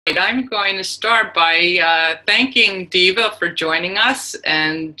I'm going to start by thanking Diva for joining us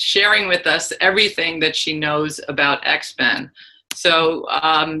and sharing with us everything that she knows about X-Men. So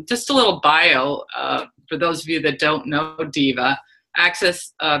just a little bio for those of you that don't know Diva.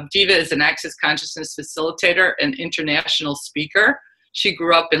 Diva is an Access Consciousness facilitator and international speaker. She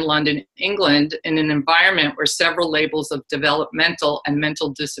grew up in London, England, in an environment where several labels of developmental and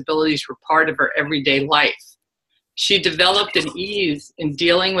mental disabilities were part of her everyday life. She developed an ease in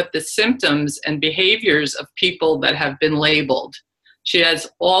dealing with the symptoms and behaviors of people that have been labeled. She has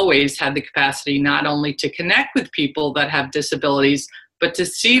always had the capacity not only to connect with people that have disabilities, but to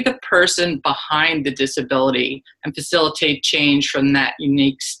see the person behind the disability and facilitate change from that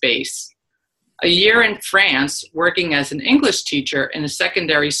unique space. A year in France, working as an English teacher in a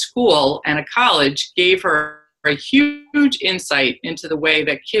secondary school and a college, gave her a huge insight into the way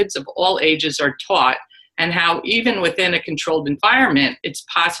that kids of all ages are taught and how even within a controlled environment, it's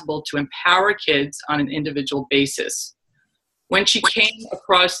possible to empower kids on an individual basis. When she came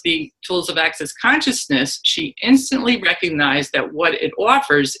across the tools of Access Consciousness, she instantly recognized that what it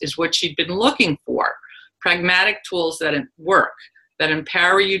offers is what she'd been looking for: pragmatic tools that work, that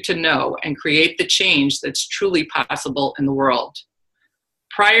empower you to know and create the change that's truly possible in the world.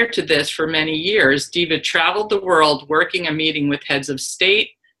 Prior to this, for many years, Diva traveled the world working and meeting with heads of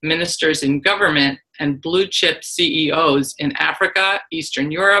state, ministers in government, and blue-chip CEOs in Africa,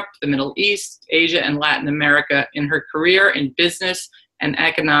 Eastern Europe, the Middle East, Asia, and Latin America in her career in business and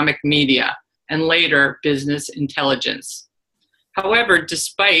economic media, and later business intelligence. However,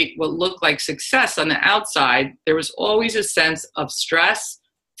 despite what looked like success on the outside, there was always a sense of stress,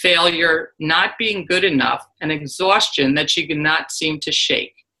 failure, not being good enough, and exhaustion that she could not seem to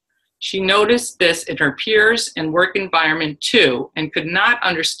shake. She noticed this in her peers and work environment too, and could not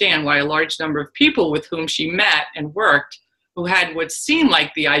understand why a large number of people with whom she met and worked, who had what seemed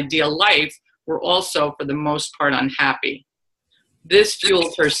like the ideal life, were also, for the most part, unhappy. This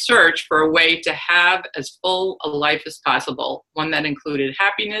fueled her search for a way to have as full a life as possible, one that included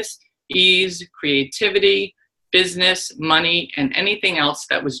happiness, ease, creativity, business, money, and anything else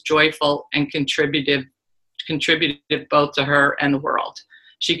that was joyful and contributed both to her and the world.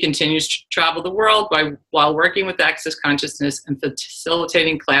 She continues to travel the world while working with Access Consciousness and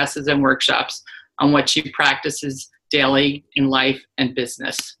facilitating classes and workshops on what she practices daily in life and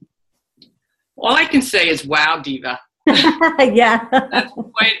business. All I can say is, wow, Diva. Yeah. That's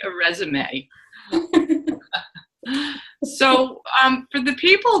quite a resume. So for the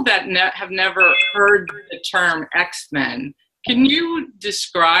people that have never heard the term X-Men, can you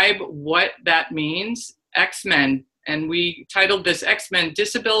describe what that means? X-Men. And we titled this X-Men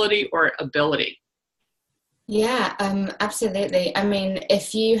Disability or Ability. Yeah, absolutely. I mean,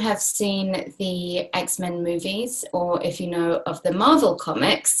 if you have seen the X-Men movies, or if you know of the Marvel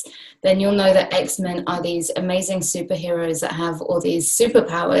comics, then you'll know that X-Men are these amazing superheroes that have all these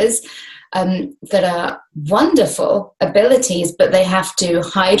superpowers that are wonderful abilities, but they have to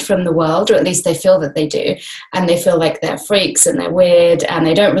hide from the world, or at least they feel that they do, and they feel like they're freaks and they're weird and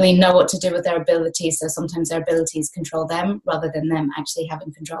they don't really know what to do with their abilities, so sometimes their abilities control them rather than them actually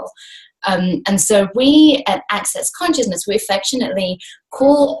having control. And so we at Access Consciousness, we affectionately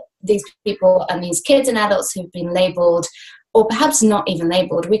call these people and these kids and adults who've been labeled, or perhaps not even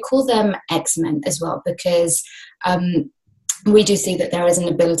labeled, we call them X-Men as well, because we do see that there is an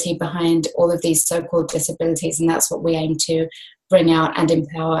ability behind all of these so-called disabilities, and that's what we aim to bring out and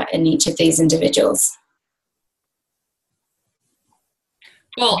empower in each of these individuals.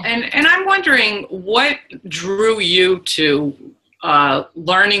 Well, and I'm wondering what drew you to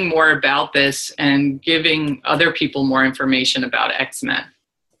learning more about this and giving other people more information about X-Men?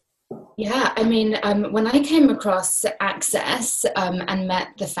 Yeah, I mean, when I came across Access and met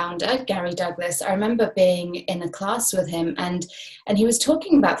the founder, Gary Douglas, I remember being in a class with him, and he was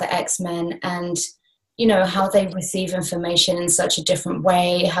talking about the X-Men and, you know, how they receive information in such a different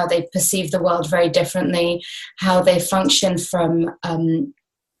way, how they perceive the world very differently, how they function from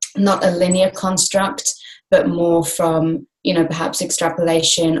not a linear construct, but more from, you know, perhaps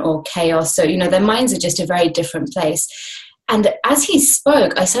extrapolation or chaos. So, you know, their minds are just a very different place. And as he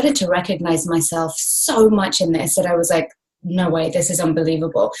spoke, I started to recognize myself so much in this that I was like, no way, this is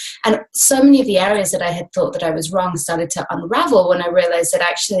unbelievable. And so many of the areas that I had thought that I was wrong started to unravel when I realized that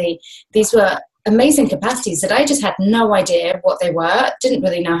actually these were amazing capacities that I just had no idea what they were, didn't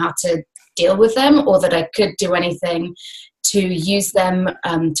really know how to deal with them, or that I could do anything to use them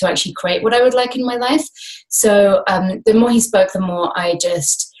to actually create what I would like in my life. So the more he spoke, the more I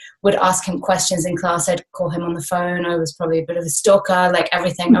just would ask him questions in class. I'd call him on the phone. I was probably a bit of a stalker, like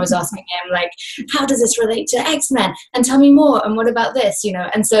everything. I was asking him, like, how does this relate to X-Men? And tell me more. And what about this? You know,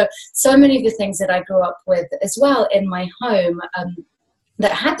 and so many of the things that I grew up with as well in my home,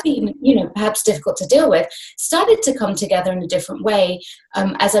 that had been, you know, perhaps difficult to deal with, started to come together in a different way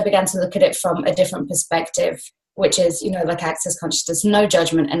as I began to look at it from a different perspective, which is, you know, like access consciousness, no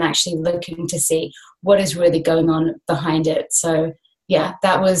judgment, and actually looking to see what is really going on behind it. So, yeah,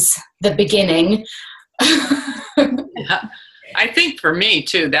 that was the beginning. Yeah. I think for me,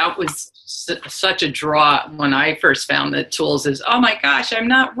 too, that was such a draw when I first found the tools is, oh my gosh, I'm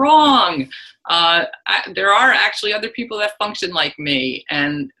not wrong. There are actually other people that function like me,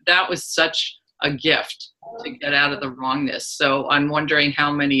 and that was such a gift to get out of the wrongness. So I'm wondering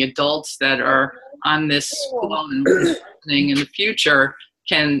how many adults that are on this school and listening in the future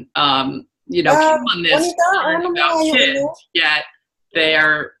can, you know, keep on this about kids, yet they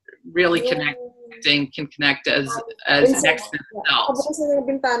are really connecting, can connect as next to themselves.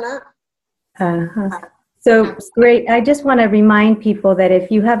 So great. I just want to remind people that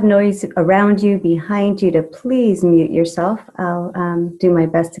if you have noise around you, behind you, to please mute yourself. I'll do my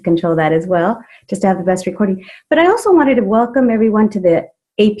best to control that as well, just to have the best recording. But I also wanted to welcome everyone to the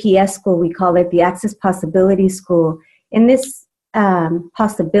APS school, we call it, the Access Possibilities School, in this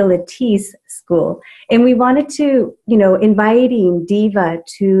Possibilities School. And we wanted to, you know, inviting Diva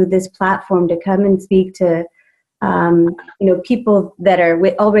to this platform to come and speak to, you know, people that are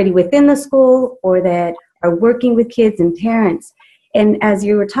already within the school or that are working with kids and parents. And as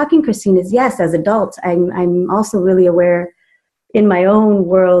you were talking, Christine, is yes, as adults, I'm also really aware in my own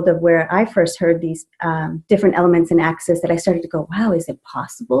world of where I first heard these different elements in access, that I started to go, wow, is it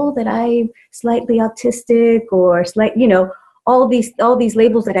possible that I'm slightly autistic or you know, all these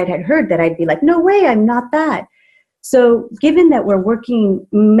labels that I had heard that I'd be like, no way, I'm not that. So given that we're working,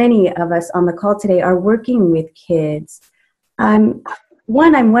 many of us on the call today are working with kids,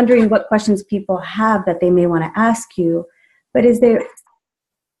 one, I'm wondering what questions people have that they may want to ask you, but is there,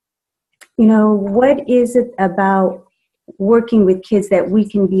 you know, what is it about working with kids that we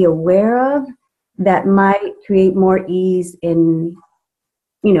can be aware of that might create more ease in,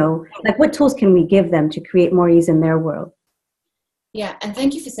 you know, like what tools can we give them to create more ease in their world? Yeah, and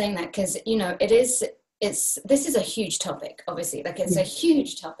thank you for saying that, because, you know, this is a huge topic, obviously, like it's a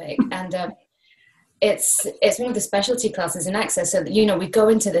huge topic, and it's one of the specialty classes in access, so, you know, we go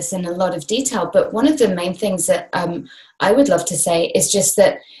into this in a lot of detail, but one of the main things that I would love to say is just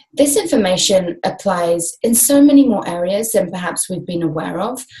that this information applies in so many more areas than perhaps we've been aware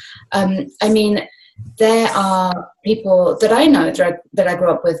of. I mean, there are people that I know that I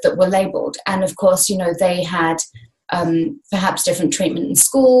grew up with that were labeled, and of course, you know, they had perhaps different treatment in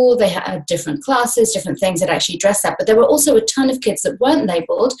school, they had different classes, different things that actually addressed that, but there were also a ton of kids that weren't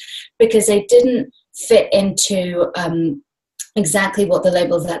labeled because they didn't fit into exactly what the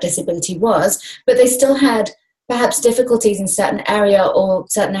label of that disability was, but they still had perhaps difficulties in certain areas,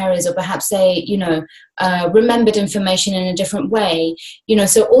 or perhaps they, you know, remembered information in a different way, you know,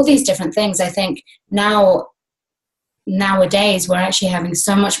 so all these different things. I think nowadays we're actually having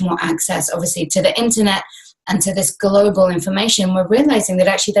so much more access, obviously, to the internet and to this global information. We're realizing that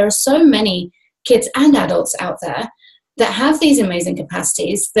actually there are so many kids and adults out there that have these amazing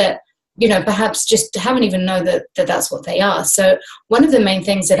capacities that, you know, perhaps just haven't even know that that's what they are. So one of the main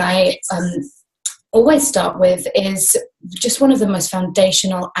things that I always start with is just one of the most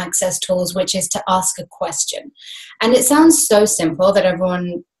foundational access tools, which is to ask a question. And it sounds so simple that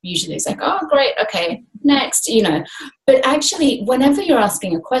everyone usually is like, oh, great, okay, next, you know. But actually, whenever you're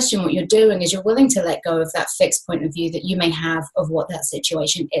asking a question, what you're doing is you're willing to let go of that fixed point of view that you may have of what that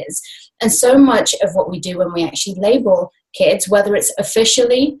situation is. And so much of what we do when we actually label kids, whether it's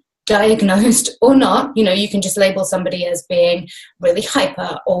officially diagnosed or not, you know, you can just label somebody as being really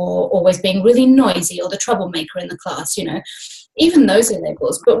hyper or always being really noisy or the troublemaker in the class, you know, even those are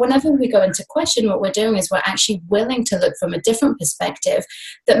labels. But whenever we go into question, what we're doing is we're actually willing to look from a different perspective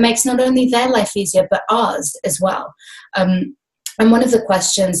that makes not only their life easier, but ours as well. And one of the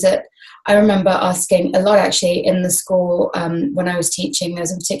questions that I remember asking a lot actually in the school when I was teaching, there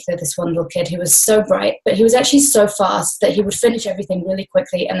was in particular this one little kid who was so bright, but he was actually so fast that he would finish everything really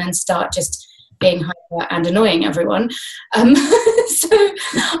quickly and then start just being hyper and annoying everyone. So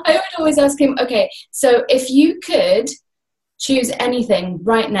I would always ask him, okay, so if you could choose anything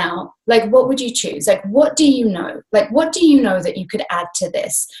right now, like what would you choose? Like, what do you know? Like, what do you know that you could add to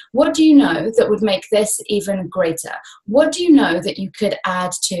this? What do you know that would make this even greater? What do you know that you could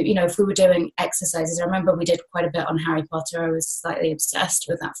add to, you know, if we were doing exercises? I remember we did quite a bit on Harry Potter. I was slightly obsessed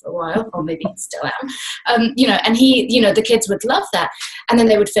with that for a while, or maybe still am. You know, and he, you know, the kids would love that. And then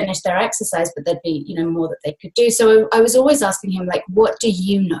they would finish their exercise, but there'd be, you know, more that they could do. So I was always asking him, like, what do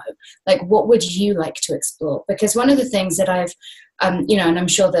you know? Like, what would you like to explore? Because one of the things that I've, you know, and I'm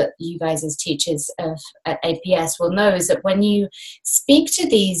sure that you guys as teachers at APS will know, is that when you speak to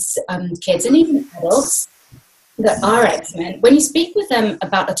these kids and even adults that are X-Men, when you speak with them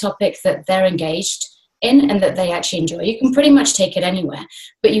about a topic that they're engaged in and that they actually enjoy, you can pretty much take it anywhere,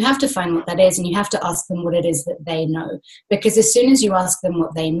 but you have to find what that is, and you have to ask them what it is that they know, because as soon as you ask them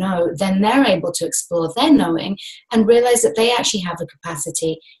what they know, then they're able to explore their knowing and realize that they actually have a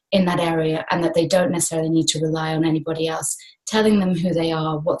capacity in that area, and that they don't necessarily need to rely on anybody else telling them who they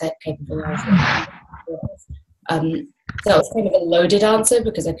are, what they're capable of. So that was kind of a loaded answer,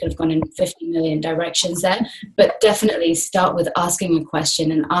 because I could have gone in 50 million directions there, but definitely start with asking a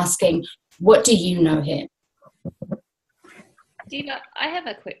question and asking, what do you know here? Diva, I have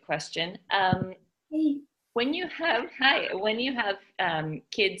a quick question. When you have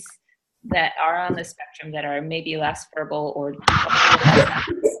kids that are on the spectrum that are maybe less verbal or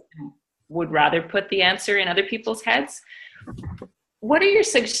would rather put the answer in other people's heads, what are your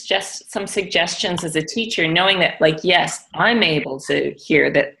some suggestions as a teacher, knowing that, like, yes, I'm able to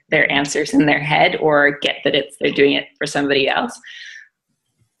hear that their answers in their head or get that they're doing it for somebody else.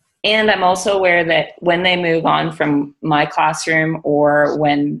 And I'm also aware that when they move on from my classroom, or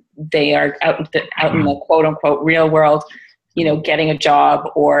when they are out in the quote unquote real world, you know, getting a job,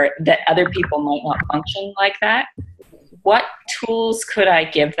 or that other people might not function like that, what tools could I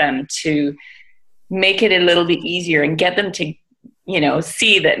give them to make it a little bit easier and get them to, you know,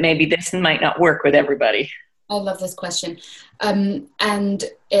 see that maybe this might not work with everybody? I love this question. And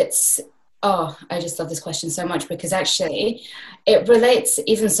it's, oh, I just love this question so much, because actually it relates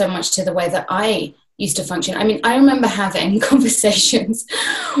even so much to the way that I used to function. I mean, I remember having conversations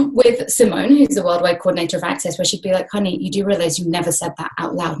with Simone, who's the worldwide coordinator of Access, where she'd be like, honey, you do realize you never said that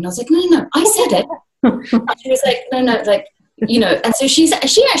out loud? And I was like, no, I said it. And she was like, no, like, you know, and so she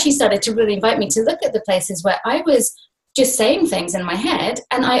actually started to really invite me to look at the places where I was just saying things in my head,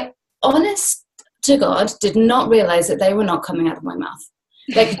 and I, honest to God, did not realize that they were not coming out of my mouth.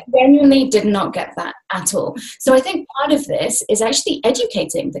 Like, genuinely did not get that at all. So I think part of this is actually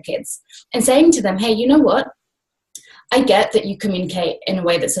educating the kids and saying to them, hey, you know what? I get that you communicate in a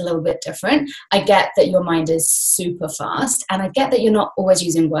way that's a little bit different. I get that your mind is super fast, and I get that you're not always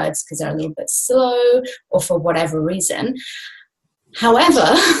using words because they're a little bit slow or for whatever reason.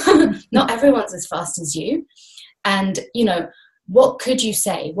 However, not everyone's as fast as you. And, you know, what could you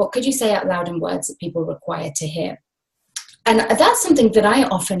say? What could you say out loud in words that people require to hear? And that's something that I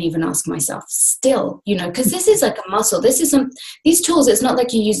often even ask myself still, you know, because this is like a muscle. These tools, it's not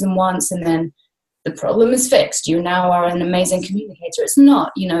like you use them once and then the problem is fixed. You now are an amazing communicator. It's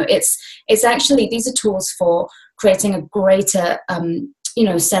not, you know, it's actually, these are tools for creating a greater, you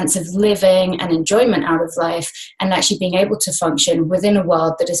know, sense of living and enjoyment out of life, and actually being able to function within a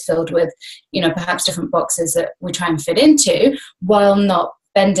world that is filled with, you know, perhaps different boxes that we try and fit into, while not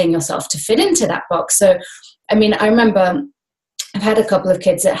bending yourself to fit into that box. So, I mean, I remember I've had a couple of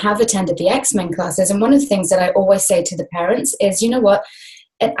kids that have attended the X-Men classes, and one of the things that I always say to the parents is, you know what,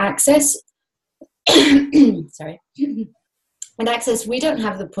 at Access, sorry, at Access, we don't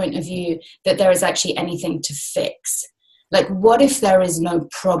have the point of view that there is actually anything to fix. Like, what if there is no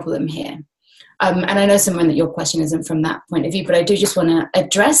problem here? And I know, Simone, that your question isn't from that point of view, but I do just want to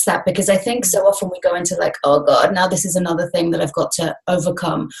address that, because I think so often we go into like, oh God, now this is another thing that I've got to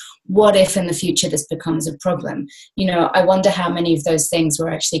overcome. What if in the future this becomes a problem? You know, I wonder how many of those things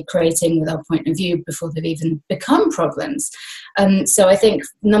we're actually creating with our point of view before they've even become problems. So I think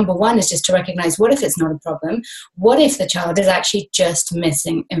number one is just to recognize, what if it's not a problem? What if the child is actually just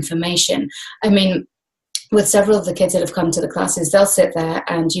missing information? I mean, with several of the kids that have come to the classes, they'll sit there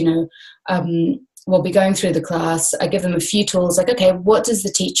and, you know, we'll be going through the class. I give them a few tools, like, okay, what does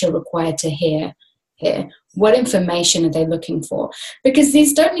the teacher require to hear here? What information are they looking for? Because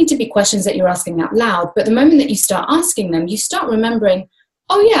these don't need to be questions that you're asking out loud, but the moment that you start asking them, you start remembering,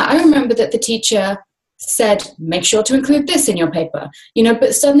 oh yeah, I remember that the teacher said, make sure to include this in your paper, you know,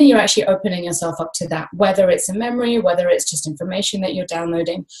 but suddenly you're actually opening yourself up to that, whether it's a memory, whether it's just information that you're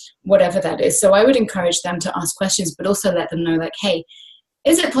downloading, whatever that is. So I would encourage them to ask questions, but also let them know, like, hey,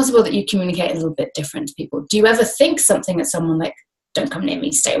 is it possible that you communicate a little bit different to people? Do you ever think something at someone like, don't come near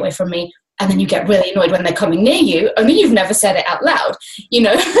me, stay away from me, and then you get really annoyed when they're coming near you, only you've never said it out loud, you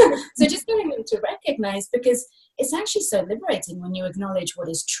know. So just getting them to recognize, because it's actually so liberating when you acknowledge what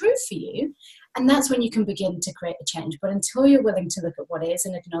is true for you, and that's when you can begin to create a change. But until you're willing to look at what is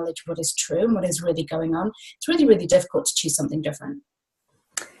and acknowledge what is true and what is really going on, it's really, really difficult to choose something different.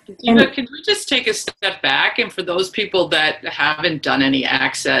 Diva, could we just take a step back, and for those people that haven't done any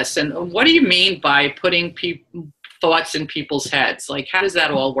access, and what do you mean by putting thoughts in people's heads? Like, how does that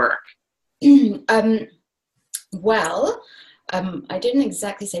all work? I didn't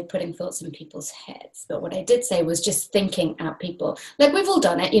exactly say putting thoughts in people's heads, but what I did say was just thinking at people. Like, we've all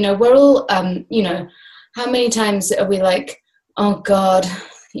done it, you know, we're all, you know, how many times are we like, oh God,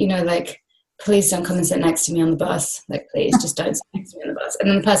 you know, like, please don't come and sit next to me on the bus. Like, please just don't sit next to me on the bus. And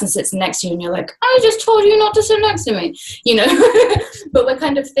then the person sits next to you and you're like, I just told you not to sit next to me, you know. But we're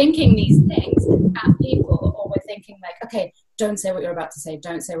kind of thinking these things at people, or we're thinking like, okay, don't say what you're about to say,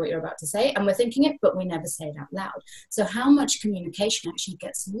 don't say what you're about to say. And we're thinking it, but we never say it out loud. So how much communication actually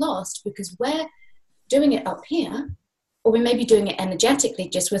gets lost because we're doing it up here, or we may be doing it energetically,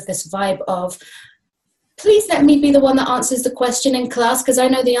 just with this vibe of, please let me be the one that answers the question in class because I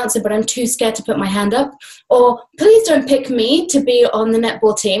know the answer, but I'm too scared to put my hand up. Or please don't pick me to be on the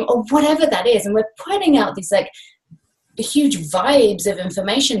netball team, or whatever that is. And we're putting out these like huge vibes of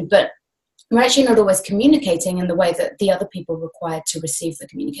information, but we're actually not always communicating in the way that the other people require to receive the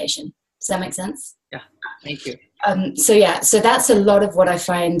communication. Does that make sense? Yeah, thank you. So that's a lot of what I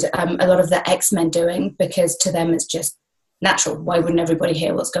find a lot of the X-Men doing, because to them it's just natural. Why wouldn't everybody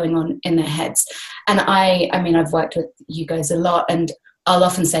hear what's going on in their heads? And I mean, I've worked with you guys a lot, and I'll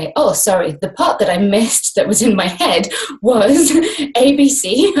often say, oh, sorry, the part that I missed that was in my head was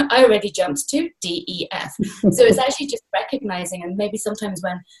ABC. I already jumped to DEF. So it's actually just recognizing, and maybe sometimes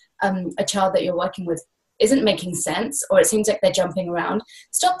when a child that you're working with isn't making sense, or it seems like they're jumping around,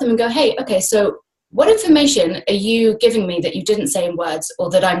 stop them and go, hey, okay, so what information are you giving me that you didn't say in words,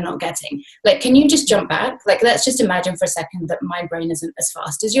 or that I'm not getting? Like, can you just jump back? Like, let's just imagine for a second that my brain isn't as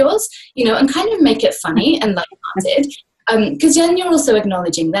fast as yours, you know, and kind of make it funny and lighthearted. Because then you're also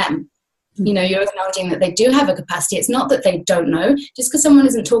acknowledging them. You know, you're acknowledging that they do have a capacity. It's not that they don't know. Just because someone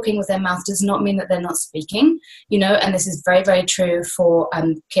isn't talking with their mouth does not mean that they're not speaking, you know, and this is very, very true for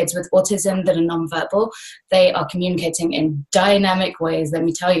kids with autism that are nonverbal. They are communicating in dynamic ways, let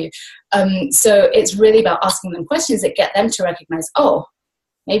me tell you. So it's really about asking them questions that get them to recognize, oh,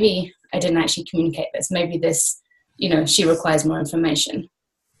 maybe I didn't actually communicate this. Maybe this, you know, she requires more information.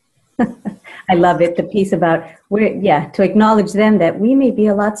 I love it. The piece about to acknowledge them, that we may be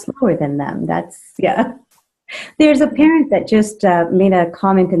a lot slower than them. That's, yeah. There's a parent that just made a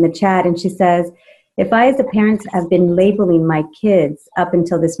comment in the chat, and she says, if I as a parent have been labeling my kids up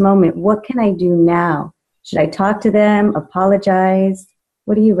until this moment, what can I do now? Should I talk to them, apologize?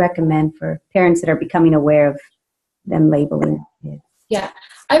 What do you recommend for parents that are becoming aware of them labeling kids? Yeah.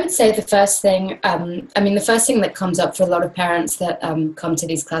 I would say the first thing, the first thing that comes up for a lot of parents that come to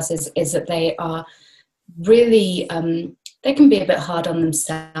these classes is that they are really, they can be a bit hard on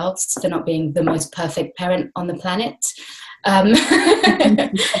themselves for not being the most perfect parent on the planet.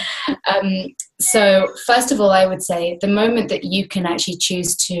 So first of all, I would say the moment that you can actually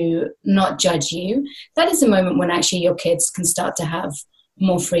choose to not judge you, that is the moment when actually your kids can start to have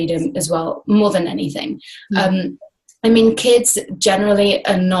more freedom as well, more than anything. Kids generally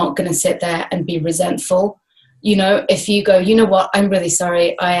are not going to sit there and be resentful. You know, if you go, you know what, I'm really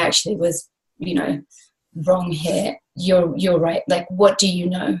sorry, I actually was, you know, wrong here. You're right. Like, what do you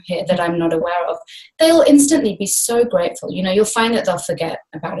know here that I'm not aware of? They'll instantly be so grateful. You know, you'll find that they'll forget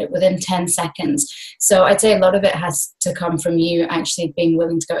about it within 10 seconds. So I'd say a lot of it has to come from you actually being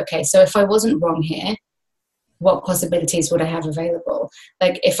willing to go, okay, so if I wasn't wrong here, what possibilities would I have available?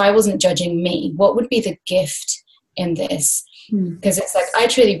 Like, if I wasn't judging me, what would be the gift in this? Because it's like, I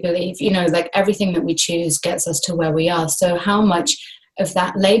truly believe, you know, like everything that we choose gets us to where we are. So how much of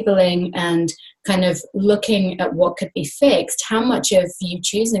that labeling and kind of looking at what could be fixed, how much of you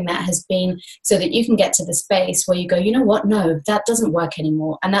choosing that has been so that you can get to the space where you go, you know what, no, that doesn't work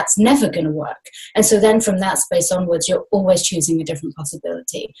anymore, and that's never going to work. And so then from that space onwards, you're always choosing a different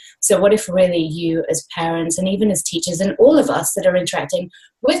possibility. So what if really you as parents, and even as teachers, and all of us that are interacting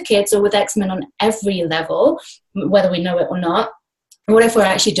with kids or with X-Men on every level, whether we know it or not, what if we're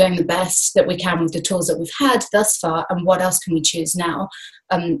actually doing the best that we can with the tools that we've had thus far, and what else can we choose now,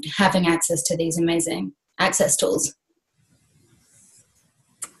 having access to these amazing access tools?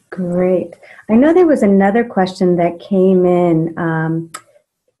 Great. I know there was another question that came in, and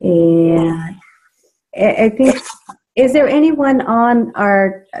I think, is there anyone on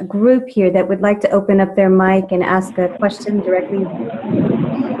our group here that would like to open up their mic and ask a question directly?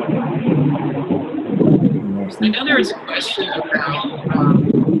 I know there was a question about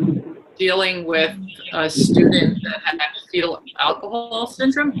dealing with a student that had fetal alcohol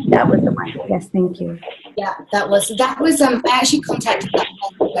syndrome. That was the one. Yes, thank you. Yeah, that was I actually contacted that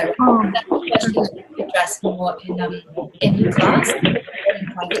person. That question was addressed more in class, in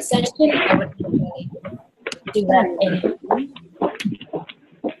private session. I would really do that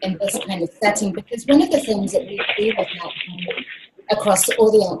in this kind of setting, because one of the things that we do with that across all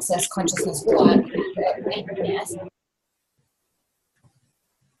the access consciousness work is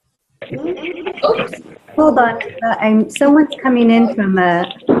oops. Hold on, someone's coming in from a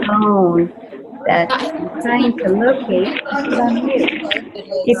phone that I'm trying to locate.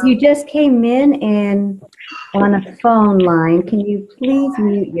 If you just came in and on a phone line, can you please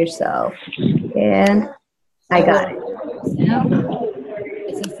mute yourself? And I got it.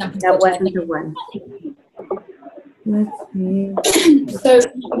 That wasn't the one. Let's see. So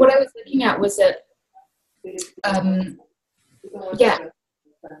what I was looking at was that,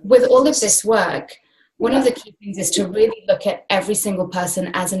 with all of this work, one of the key things is to really look at every single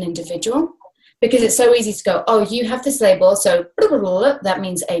person as an individual, because it's so easy to go, oh, you have this label, so that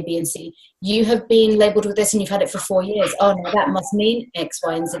means A, B, and C. You have been labeled with this and you've had it for 4 years. Oh, no, that must mean X,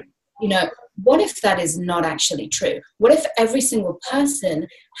 Y, and Z. You know, what if that is not actually true? What if every single person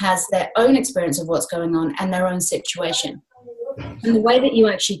has their own experience of what's going on and their own situation? And the way that you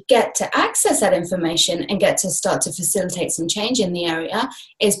actually get to access that information and get to start to facilitate some change in the area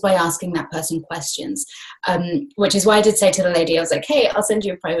is by asking that person questions, which is why I did say to the lady, I was like, hey, I'll send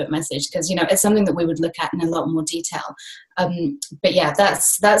you a private message, because, you know, it's something that we would look at in a lot more detail. But yeah,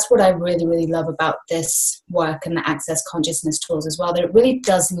 that's what I really, really love about this work and the access consciousness tools as well, that it really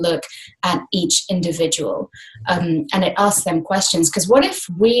does look at each individual and it asks them questions. Because what if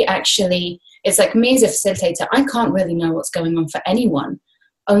we actually, it's like me as a facilitator, I can't really know what's going on for anyone.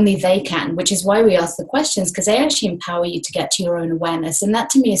 Only they can, which is why we ask the questions, because they actually empower you to get to your own awareness. And that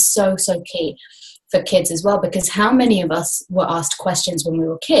to me is so, so key for kids as well, because how many of us were asked questions when we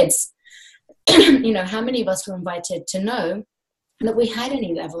were kids? You know, how many of us were invited to know that we had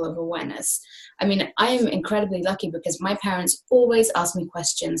any level of awareness? I mean, I am incredibly lucky because my parents always asked me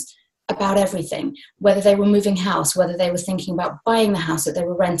questions about everything, whether they were moving house, whether they were thinking about buying the house that they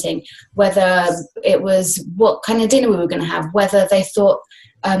were renting, whether it was what kind of dinner we were going to have, whether they thought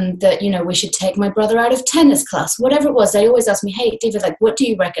that, you know, we should take my brother out of tennis class, whatever it was. They always asked me, hey, Diva, like, what do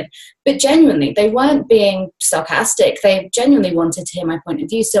you reckon? But genuinely, they weren't being sarcastic. They genuinely wanted to hear my point of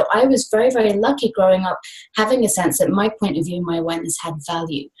view. So I was very, very lucky growing up, having a sense that my point of view, my awareness had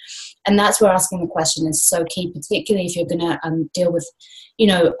value. And that's where asking the question is so key, particularly if you're going to deal with,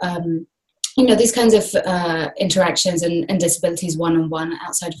 these kinds of interactions and disabilities one-on-one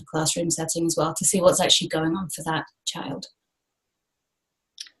outside of a classroom setting as well, to see what's actually going on for that child.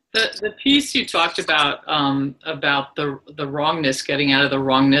 The piece you talked about the wrongness, getting out of the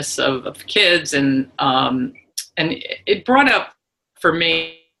wrongness of kids, and it brought up for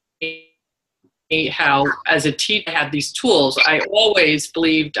me how, as a teacher, I had these tools. I always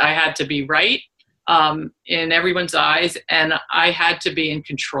believed I had to be right in everyone's eyes, and I had to be in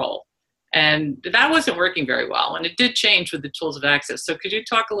control. And that wasn't working very well. And it did change with the tools of access. So could you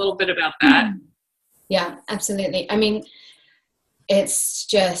talk a little bit about that? Yeah, absolutely. I mean, it's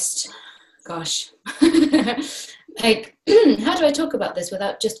just, gosh, like, how do I talk about this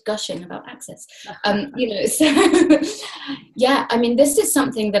without just gushing about access? Yeah, I mean, this is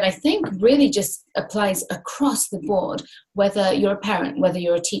something that I think really just applies across the board, whether you're a parent, whether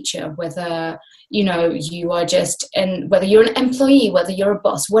you're a teacher, whether, you know, you are just, and whether you're an employee, whether you're a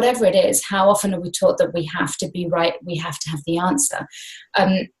boss, whatever it is. How often are we taught that we have to be right, we have to have the answer?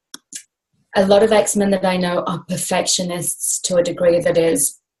 A lot of ex-men that I know are perfectionists to a degree that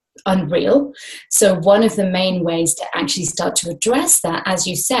is unreal. So one of the main ways to actually start to address that, as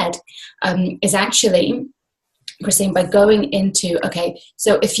you said, is actually, Christine, by going into, okay,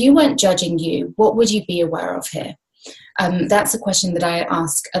 so if you weren't judging you, what would you be aware of here? That's a question that I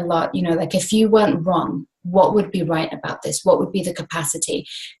ask a lot, you know, like, if you weren't wrong, what would be right about this? What would be the capacity?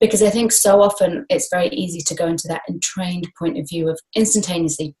 Because I think so often it's very easy to go into that entrained point of view of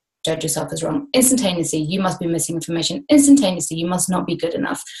instantaneously judge yourself as wrong. Instantaneously, you must be missing information. Instantaneously, you must not be good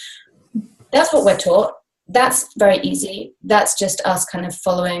enough. That's what we're taught. That's very easy. That's just us kind of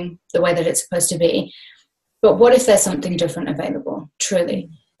following the way that it's supposed to be. But what if there's something different available, truly?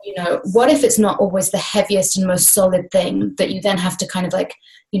 You know, what if it's not always the heaviest and most solid thing that you then have to kind of like,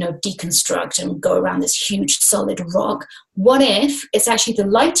 you know, deconstruct and go around this huge solid rock? What if it's actually the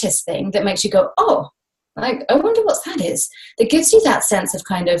lightest thing that makes you go, oh, like, I wonder what that is, that gives you that sense of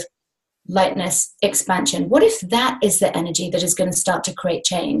kind of lightness, expansion. What if that is the energy that is going to start to create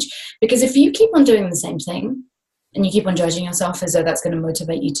change? Because if you keep on doing the same thing and you keep on judging yourself as though that's going to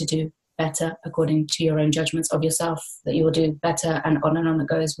motivate you to do better according to your own judgments of yourself, that you will do better, and on it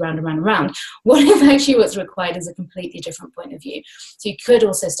goes, round and round and round. What if actually what's required is a completely different point of view? So you could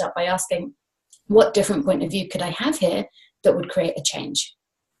also start by asking, what different point of view could I have here that would create a change?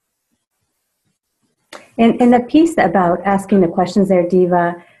 And the piece about asking the questions there,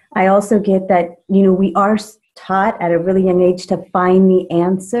 Diva, I also get that, you know, we are taught at a really young age to find the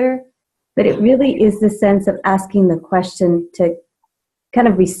answer, but it really is the sense of asking the question to kind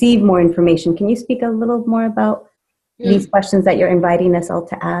of receive more information. Can you speak a little more about these questions that you're inviting us all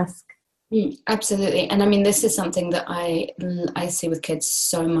to ask? Absolutely. And I mean, this is something that I see with kids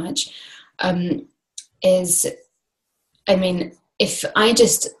so much, if I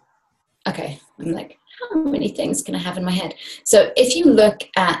just, okay, I'm like, how many things can I have in my head? So if you look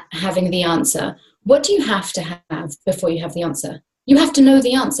at having the answer, what do you have to have before you have the answer? You have to know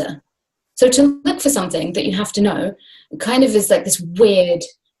the answer. So to look for something that you have to know kind of is like this weird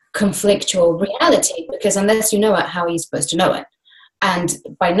conflictual reality, because unless you know it, how are you supposed to know it? And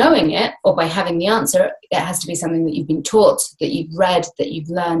by knowing it, or by having the answer, it has to be something that you've been taught, that you've read, that you've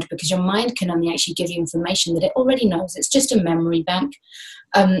learned, because your mind can only actually give you information that it already knows. It's just a memory bank.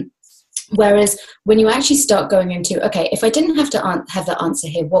 Whereas when you actually start going into, okay, if I didn't have to have the answer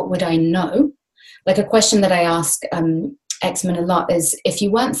here, what would I know? Like a question that I ask X-Men a lot is, if you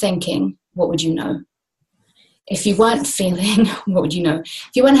weren't thinking, what would you know? If you weren't feeling, what would you know?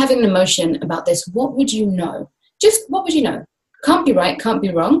 If you weren't having an emotion about this, what would you know? Just what would you know? Can't be right, can't be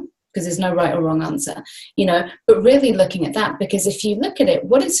wrong, because there's no right or wrong answer, you know, but really looking at that, because if you look at it,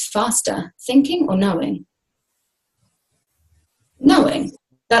 what is faster, thinking or knowing? Knowing.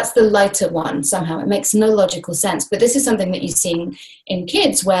 That's the lighter one somehow. It makes no logical sense. But this is something that you see in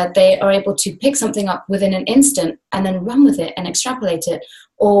kids, where they are able to pick something up within an instant and then run with it and extrapolate it.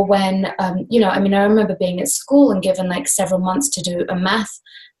 Or when, I remember being at school and given like several months to do a math,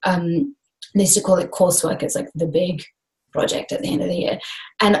 they used to call it coursework. It's like the big project at the end of the year.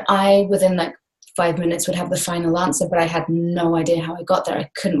 And I, within like 5 minutes, would have the final answer, but I had no idea how I got there. I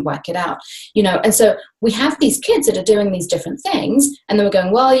couldn't work it out, you know. And so we have these kids that are doing these different things, and then we're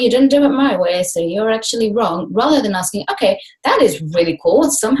going, well, you didn't do it my way, so you're actually wrong, rather than asking, okay, that is really cool.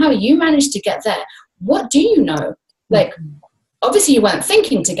 Somehow you managed to get there. What do you know? Like, obviously you weren't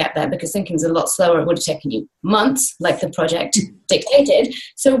thinking to get there, because thinking's a lot slower. It would have taken you months, like the project dictated.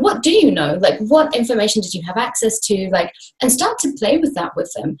 So what do you know? Like, what information did you have access to? Like, and start to play with that with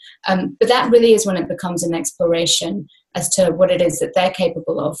them. But that really is when it becomes an exploration as to what it is that they're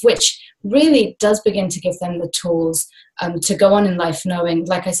capable of, which really does begin to give them the tools to go on in life knowing,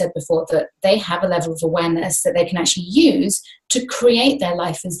 like I said before, that they have a level of awareness that they can actually use to create their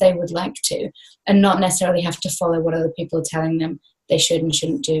life as they would like to, and not necessarily have to follow what other people are telling them they should and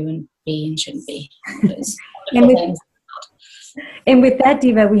shouldn't do, and be and shouldn't be. And with that,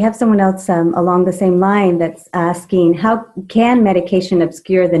 Diva, we have someone else along the same line that's asking, how can medication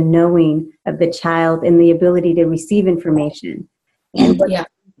obscure the knowing of the child and the ability to receive information? And what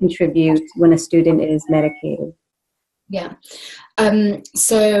contribute when a student is medicated? Yeah.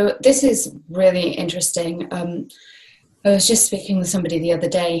 So this is really interesting. I was just speaking with somebody the other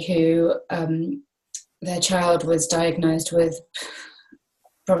day who their child was diagnosed with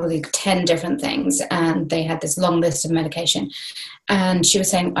probably 10 different things, and they had this long list of medication, and she was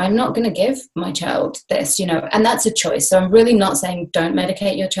saying, I'm not going to give my child this, you know, and that's a choice. So I'm really not saying don't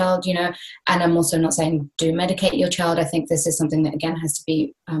medicate your child, you know, and I'm also not saying do medicate your child. I think this is something that, again, has to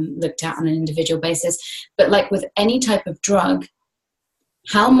be looked at on an individual basis. But like with any type of drug,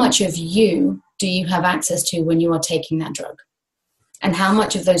 how much of you do you have access to when you are taking that drug? And how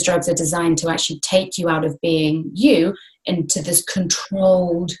much of those drugs are designed to actually take you out of being you into this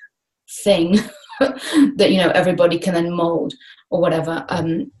controlled thing that, you know, everybody can then mold or whatever,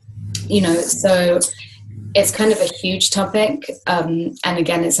 you know. So it's kind of a huge topic. And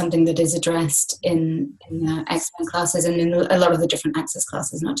again, it's something that is addressed in the X-Men classes and in a lot of the different access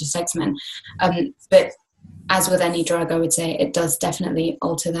classes, not just X-Men. But as with any drug, I would say it does definitely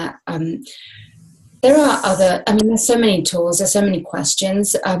alter that. There are other, there's so many tools, there's so many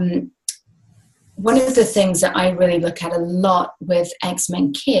questions. One of the things that I really look at a lot with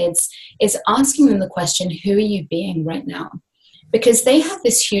X-Men kids is asking them the question, who are you being right now? Because they have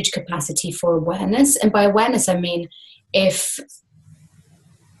this huge capacity for awareness. And by awareness, I mean, if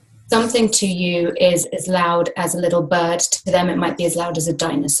something to you is as loud as a little bird, to them it might be as loud as a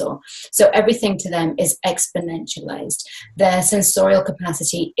dinosaur. So everything to them is exponentialized. Their sensorial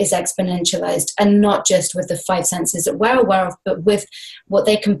capacity is exponentialized, and not just with the five senses that we're aware of, but with what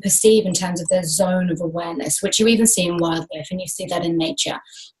they can perceive in terms of their zone of awareness, which you even see in wildlife, and you see that in nature.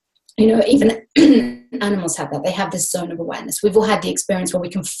 You know, even animals have that. They have this zone of awareness. We've all had the experience where we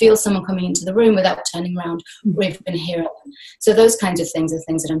can feel someone coming into the room without turning around or even hearing them. So those kinds of things are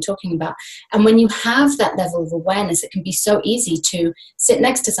things that I'm talking about. And when you have that level of awareness, it can be so easy to sit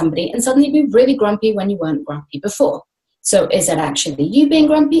next to somebody and suddenly be really grumpy when you weren't grumpy before. So is that actually you being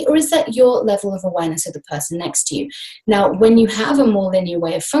grumpy, or is that your level of awareness of the person next to you? Now, when you have a more linear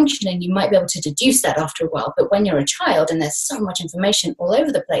way of functioning, you might be able to deduce that after a while. But when you're a child and there's so much information all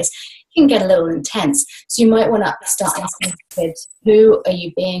over the place, it can get a little intense. So you might want to start asking kids, who are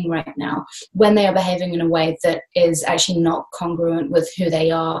you being right now, when they are behaving in a way that is actually not congruent with who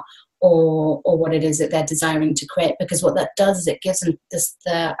they are, or what it is that they're desiring to create. Because what that does is it gives them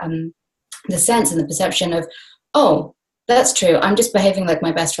the sense and the perception of, oh, that's true, I'm just behaving like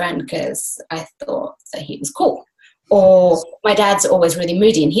my best friend because I thought that he was cool. Or my dad's always really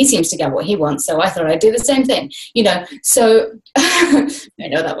moody and he seems to get what he wants, so I thought I'd do the same thing. You know, so I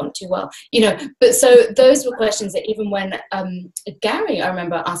know that one too well. You know, but so those were questions that even when Gary, I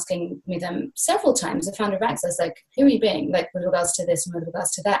remember asking me them several times, the founder of Access, like, who are you being? Like, with regards to this and with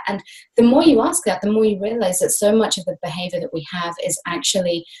regards to that. And the more you ask that, the more you realize that so much of the behavior that we have is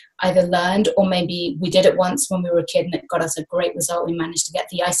actually either learned, or maybe we did it once when we were a kid and it got us a great result. We managed to get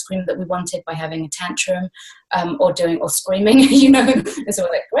the ice cream that we wanted by having a tantrum, or screaming, you know. And so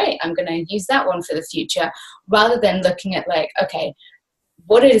we're like, great, I'm going to use that one for the future, rather than looking at like, okay,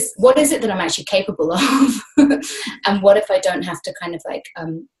 what is it that I'm actually capable of? And what if I don't have to kind of like,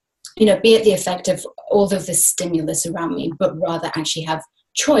 you know, be at the effect of all of this stimulus around me, but rather actually have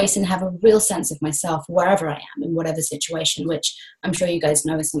choice and have a real sense of myself wherever I am in whatever situation, which I'm sure you guys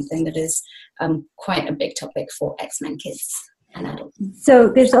know is something that is quite a big topic for X-Men kids and adults. So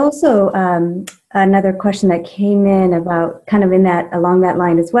there's also another question that came in about kind of along that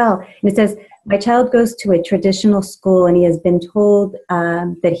line as well. And it says, my child goes to a traditional school and he has been told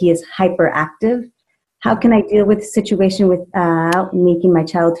that he is hyperactive. How can I deal with the situation without making my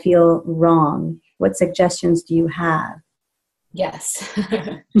child feel wrong? What suggestions do you have? Yes.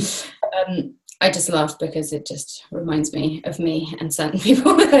 I just laugh because it just reminds me of me and certain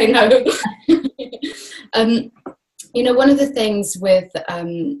people that I know. You know, one of the things with,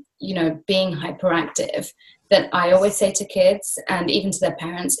 you know, being hyperactive that I always say to kids and even to their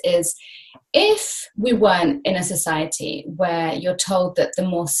parents is, if we weren't in a society where you're told that the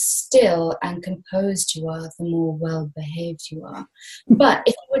more still and composed you are, the more well-behaved you are. But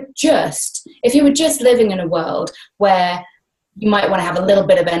if you were just living in a world where you might want to have a little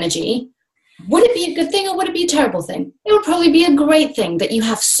bit of energy, would it be a good thing or would it be a terrible thing? It would probably be a great thing that you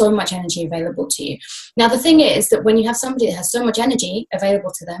have so much energy available to you. Now, the thing is that when you have somebody that has so much energy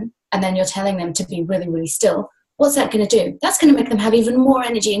available to them, and then you're telling them to be really, really still, what's that going to do? That's going to make them have even more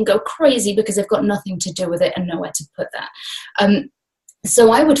energy and go crazy because they've got nothing to do with it and nowhere to put that.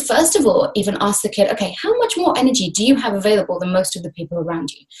 So I would first of all even ask the kid, okay, how much more energy do you have available than most of the people around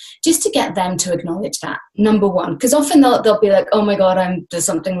you? Just to get them to acknowledge that, number one. Because often they'll be like, oh my God, there's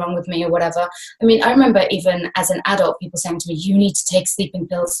something wrong with me or whatever. I mean, I remember even as an adult, people saying to me, you need to take sleeping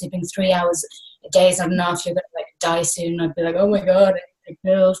pills. Sleeping 3 hours a day is not enough. You're going to like die soon. I'd be like, oh my God, I need to take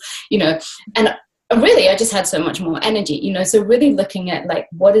pills, you know. And really, I just had so much more energy, you know, so really looking at like,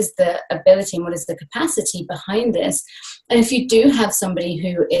 what is the ability and what is the capacity behind this? And if you do have somebody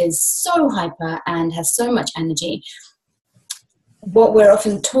who is so hyper and has so much energy, what we're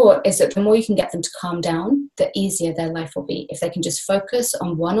often taught is that the more you can get them to calm down, the easier their life will be. If they can just focus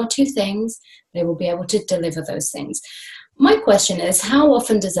on one or two things, they will be able to deliver those things. My question is, how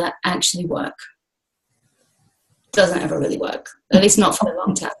often does that actually work? Doesn't ever really work, at least not for the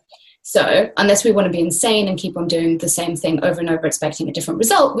long term. So unless we want to be insane and keep on doing the same thing over and over expecting a different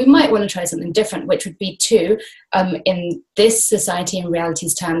result, we might want to try something different, which would be to, in this society and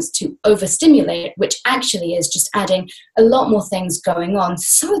reality's terms, to overstimulate, which actually is just adding a lot more things going on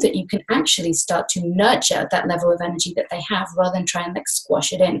so that you can actually start to nurture that level of energy that they have rather than try and like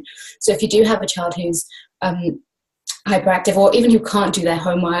squash it in. So if you do have a child who's hyperactive or even who can't do their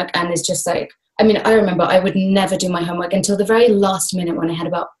homework and is just like, I mean, I remember I would never do my homework until the very last minute when I had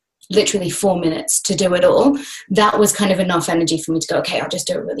about literally 4 minutes to do it all. That was kind of enough energy for me to go, okay, I'll just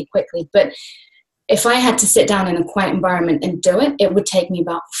do it really quickly. But if I had to sit down in a quiet environment and do it, it would take me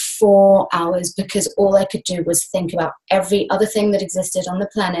about 4 hours because all I could do was think about every other thing that existed on the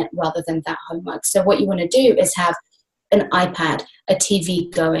planet rather than that homework. So what you want to do is have an iPad, a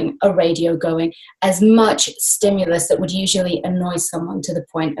TV going, a radio going, as much stimulus that would usually annoy someone to the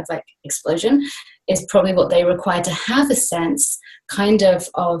point of like explosion is probably what they require to have a sense kind of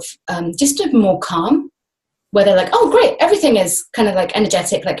just a more calm, where they're like, oh, great, everything is kind of like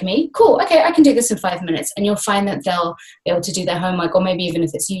energetic like me. Cool, okay, I can do this in 5 minutes. And you'll find that they'll be able to do their homework, or maybe even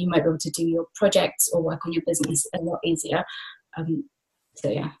if it's you, you might be able to do your projects or work on your business a lot easier. So,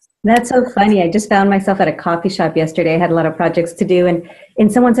 yeah. That's so funny. I just found myself at a coffee shop yesterday. I had a lot of projects to do,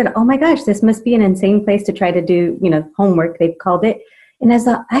 and someone said, oh my gosh, this must be an insane place to try to do, homework, they've called it. And I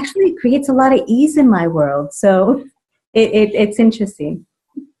thought, actually, it creates a lot of ease in my world. So it's interesting.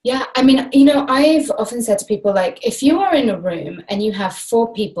 Yeah, I mean, I've often said to people, like, if you are in a room and you have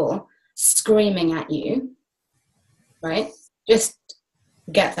 4 people screaming at you, right, just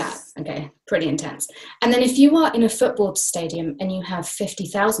get that, okay, pretty intense. And then if you are in a football stadium and you have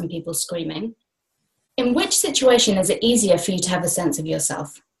 50,000 people screaming, in which situation is it easier for you to have a sense of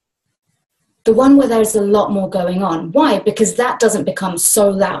yourself? The one where there's a lot more going on. Why? Because that doesn't become so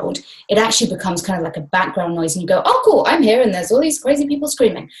loud. It actually becomes kind of like a background noise, and you go, oh, cool, I'm here, and there's all these crazy people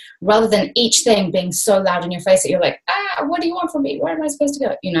screaming, rather than each thing being so loud in your face that you're like, what do you want from me? Where am I supposed to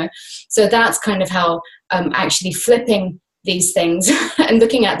go? So that's kind of how actually flipping these things and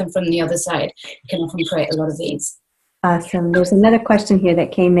looking at them from the other side can often create a lot of ease. Awesome. There's another question here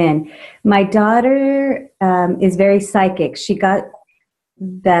that came in. My daughter is very psychic. She got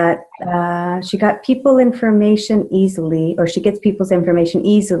people information easily, or she gets people's information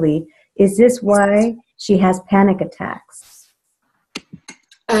easily. Is this why she has panic attacks?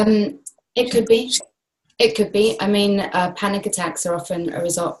 It could be. It could be. I mean, panic attacks are often a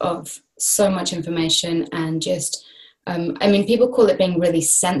result of so much information and just, people call it being really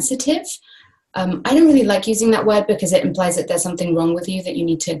sensitive. I don't really like using that word because it implies that there's something wrong with you that you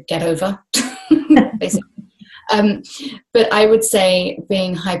need to get over, basically. But I would say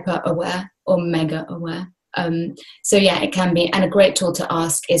being hyper aware or mega aware. So yeah, it can be. And a great tool to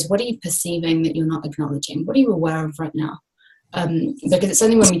ask is, what are you perceiving that you're not acknowledging? What are you aware of right now? Because it's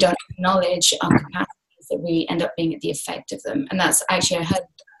only when we don't acknowledge our capacities that we end up being at the effect of them. And that's actually, I heard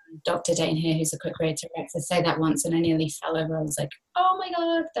Dr. Dane here, who's a co-creator of Rex, say that once, and I nearly fell over. I was like, oh my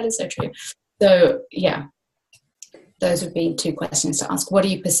God, that is so true. So yeah. Those would be 2 questions to ask. What are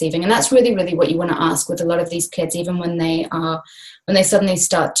you perceiving? And that's really, really what you want to ask with a lot of these kids, even when they suddenly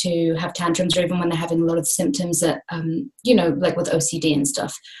start to have tantrums, or even when they're having a lot of symptoms that, like with OCD and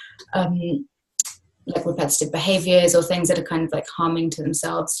stuff, like repetitive behaviors or things that are kind of like harming to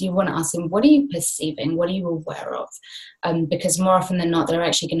themselves. You want to ask them, what are you perceiving? What are you aware of? Because more often than not, they're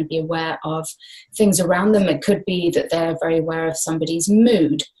actually going to be aware of things around them. It could be that they're very aware of somebody's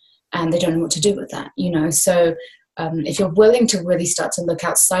mood and they don't know what to do with that, So if you're willing to really start to look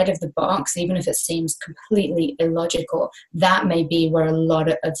outside of the box, even if it seems completely illogical, that may be where a lot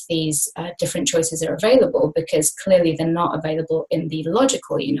of these different choices are available, because clearly they're not available in the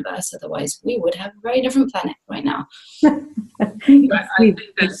logical universe. Otherwise, we would have a very different planet right now. I think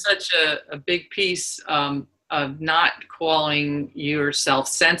that's such a big piece of not calling yourself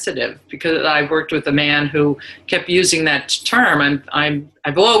sensitive, because I worked with a man who kept using that term.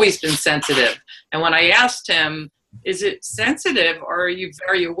 I've always been sensitive. And when I asked him, is it sensitive or are you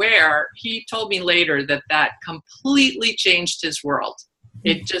very aware? He told me later that completely changed his world.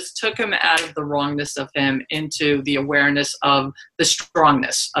 It just took him out of the wrongness of him into the awareness of the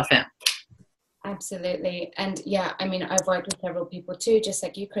strongness of him. Absolutely. And yeah, I've worked with several people too, just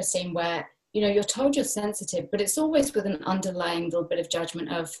like you, Christine, where, you're told you're sensitive, but it's always with an underlying little bit of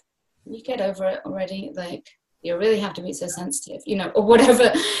judgment of, you get over it already, like, you really have to be so sensitive, or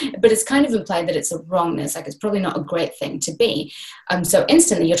whatever. But it's kind of implied that it's a wrongness, like it's probably not a great thing to be. So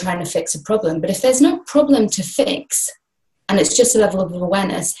instantly you're trying to fix a problem. But if there's no problem to fix and it's just a level of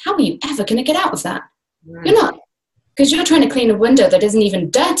awareness, how are you ever going to get out of that? Right. You're not. Because you're trying to clean a window that isn't even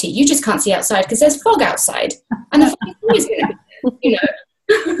dirty. You just can't see outside because there's fog outside. And the fog is always going to be,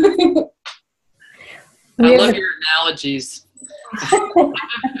 I love your analogies.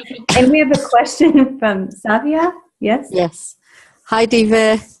 And we have a question from Sylvia. Yes? Yes. Hi,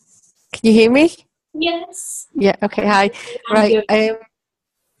 Diva. Can you hear me? Yes. Yeah, okay, hi. Right. I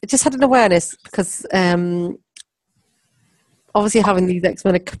just had an awareness because obviously having these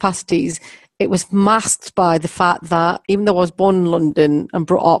expanded capacities, it was masked by the fact that even though I was born in London and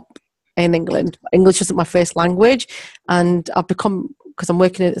brought up in England, English wasn't my first language, and I've become, because I'm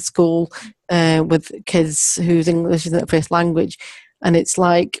working at a school with kids whose English isn't their first language, and it's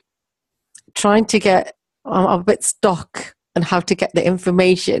like trying to get, I'm a bit stuck on how to get the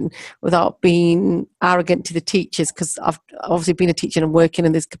information without being arrogant to the teachers, because I've obviously been a teacher and working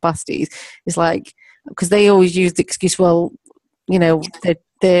in these capacities. It's like because they always use the excuse, well, you know,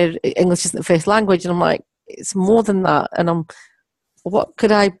 their English isn't the first language, and I'm like, it's more than that. And what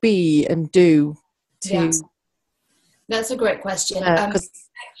could I be and do to? Yeah. That's a great question. Because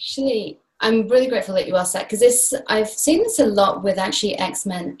actually, I'm really grateful that you asked that, because I've seen this a lot with actually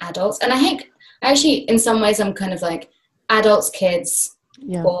X-Men adults, and actually in some ways I'm kind of like adults, kids.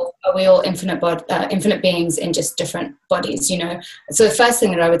 Yeah. Or are we all infinite beings in just different bodies, you know? So the first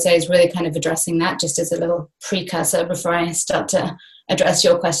thing that I would say is really kind of addressing that, just as a little precursor before I start to address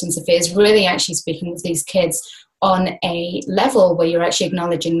your question, Sophia, is really actually speaking with these kids on a level where you're actually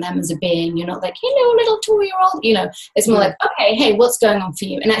acknowledging them as a being. You're not like, hello, little 2-year-old, you know, it's more like, okay, hey, what's going on for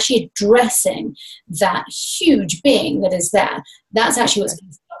you? And actually addressing that huge being that is there. That's actually what's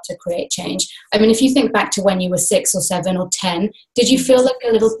going to start to create change. I mean, if you think back to when you were 6 or 7 or 10, did you feel like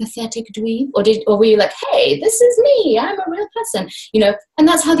a little pathetic dweeb? Or were you like, hey, this is me, I'm a real person, you know? And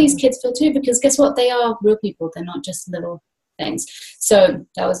that's how these kids feel too, because guess what? They are real people. They're not just little things. So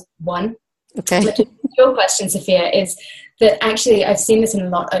that was one. Okay. But your question, Sophia, is that actually I've seen this in a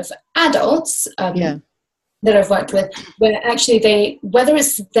lot of adults that I've worked with, where actually whether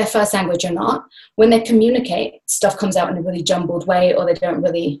it's their first language or not, when they communicate, stuff comes out in a really jumbled way, or they don't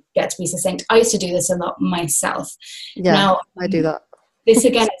really get to be succinct. I used to do this a lot myself. Yeah, now, I do that. This,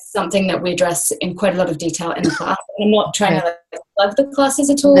 again, is something that we address in quite a lot of detail in the class. I'm not trying to plug the classes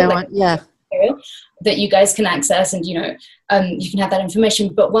at all. No, that you guys can access, and you know, you can have that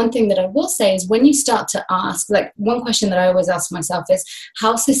information. But one thing that I will say is, when you start to ask, like, one question that I always ask myself is,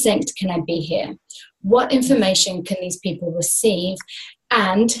 how succinct can I be here? What information can these people receive,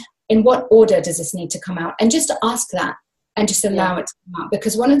 and in what order does this need to come out? And just ask that, and just allow it to come out.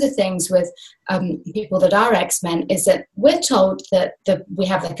 Because one of the things with people that are X-Men is that we're told that we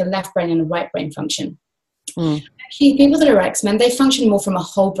have like a left brain and a right brain function. Actually, people that are X-Men, they function more from a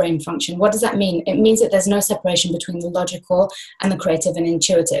whole brain function. What does that mean? It means that there's no separation between the logical and the creative and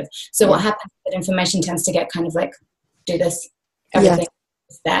intuitive. So what happens is that information tends to get kind of like, do this, everything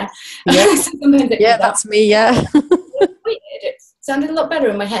is there. Yeah, that's me, It sounded a lot better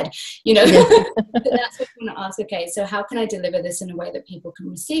in my head, you know. That's what you want to ask. Okay, so how can I deliver this in a way that people can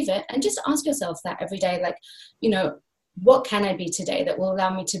receive it? And just ask yourself that every day, like, you know, what can I be today that will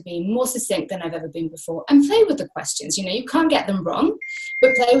allow me to be more succinct than I've ever been before? And play with the questions. You know, you can't get them wrong,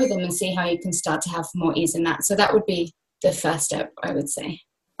 but play with them and see how you can start to have more ease in that. So that would be the first step, I would say.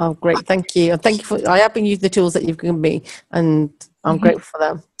 Oh, great. Thank you. And thank you I have been using the tools that you've given me, and I'm grateful for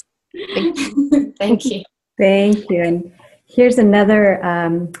them. Thank you. Thank you. Thank you. And here's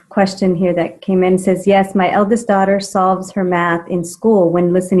another question here that came in. It says, yes, my eldest daughter solves her math in school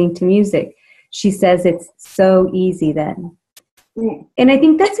when listening to music. She says it's so easy then. And I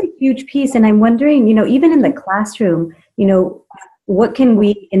think that's a huge piece. And I'm wondering, you know, even in the classroom, you know, what can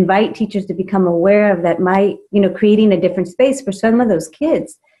we invite teachers to become aware of that might, you know, creating a different space for some of those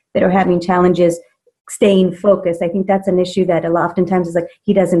kids that are having challenges staying focused. I think that's an issue that oftentimes is like,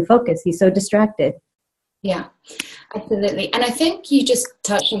 he doesn't focus. He's so distracted. Yeah, absolutely. And I think you just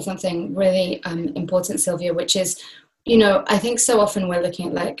touched on something really important, Sylvia, which is, you know, I think so often we're looking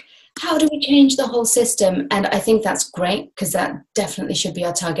at like, how do we change the whole system? And I think that's great, because that definitely should be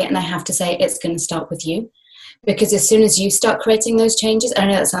our target. And I have to say, it's going to start with you. Because as soon as you start creating those changes, I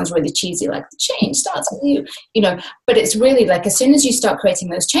know that sounds really cheesy, like the change starts with you, you know, but it's really like, as soon as you start creating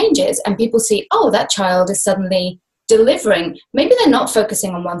those changes and people see, oh, that child is suddenly delivering, maybe they're not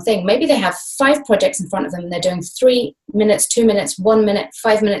focusing on one thing. Maybe they have 5 projects in front of them and they're doing 3 minutes, 2 minutes, 1 minute,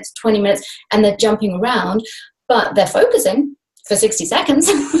 5 minutes, 20 minutes, and they're jumping around, but they're focusing for 60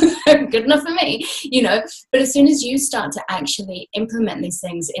 seconds. Good enough for me, you know. But as soon as you start to actually implement these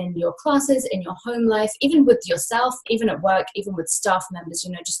things in your classes, in your home life, even with yourself, even at work, even with staff members,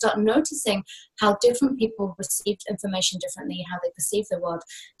 you know, just start noticing how different people receive information differently, how they perceive the world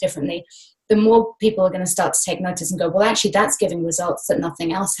differently, the more people are going to start to take notice and go, well, actually, that's giving results that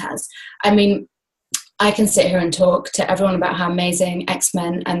nothing else has. I mean, I can sit here and talk to everyone about how amazing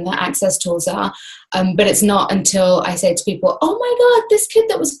X-Men and the access tools are, but it's not until I say to people, oh my God, this kid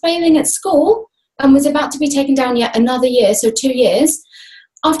that was failing at school and was about to be taken down yet another year, so 2 years,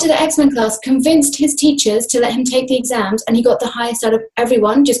 after the X-Men class, convinced his teachers to let him take the exams, and he got the highest out of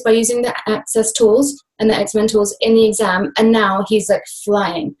everyone just by using the access tools and the X-Men tools in the exam, and now he's like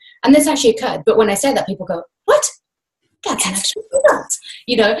flying. And this actually occurred, but when I say that, people go, what? That's an actual result,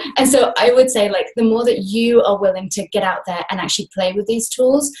 you know? And so I would say, like, the more that you are willing to get out there and actually play with these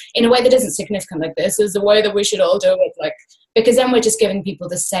tools in a way that isn't significant, like this is the way that we should all do it, like, because then we're just giving people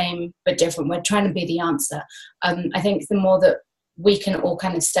the same but different. We're trying to be the answer. I think the more that we can all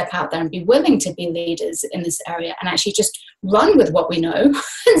kind of step out there and be willing to be leaders in this area and actually just run with what we know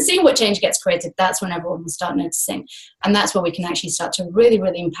and see what change gets created, that's when everyone will start noticing. And that's where we can actually start to really,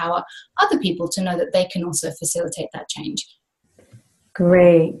 really empower other people to know that they can also facilitate that change.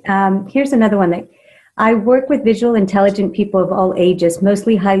 Great. Here's another one. That I work with visual intelligent people of all ages,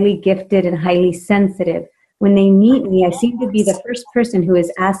 mostly highly gifted and highly sensitive. When they meet me, I seem to be the first person who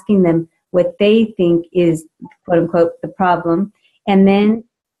is asking them what they think is, quote unquote, the problem. And then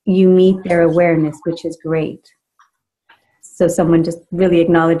you meet their awareness, which is great. So someone just really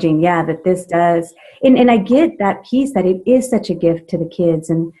acknowledging, yeah, that this does. And I get that piece that it is such a gift to the kids.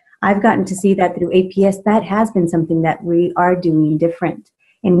 And I've gotten to see that through APS. That has been something that we are doing different.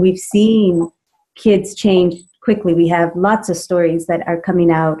 And we've seen kids change quickly. We have lots of stories that are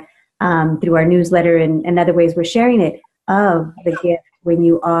coming out through our newsletter and other ways we're sharing it of the gift when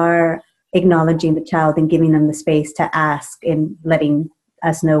you are acknowledging the child and giving them the space to ask and letting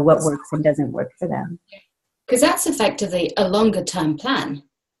us know what works and doesn't work for them. Because that's effectively a longer term plan.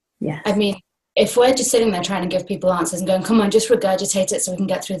 Yes. I mean, if we're just sitting there trying to give people answers and going, come on, just regurgitate it so we can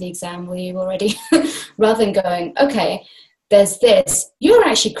get through the exam, will you already? Rather than going, okay, there's this, you're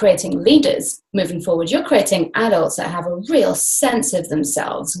actually creating leaders moving forward. You're creating adults that have a real sense of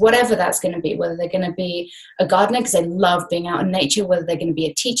themselves, whatever that's going to be, whether they're going to be a gardener because they love being out in nature, whether they're going to be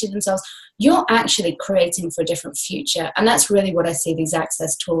a teacher themselves. You're actually creating for a different future. And that's really what I see these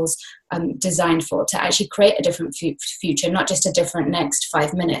access tools designed for, to actually create a different future, not just a different next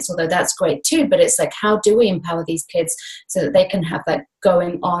 5 minutes, although that's great too. But it's like, how do we empower these kids so that they can have that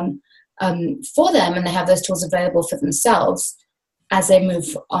going on for them, and they have those tools available for themselves as they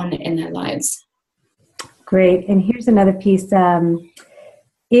move on in their lives. Great. And here's another piece.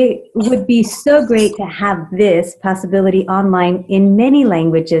 It would be so great to have this possibility online in many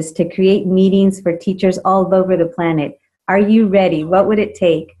languages to create meetings for teachers all over the planet. Are you ready? What would it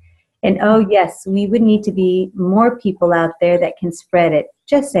take? And oh yes, we would need to be more people out there that can spread it.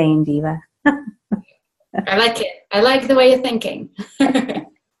 Just saying, Diva. I like it. I like the way you're thinking.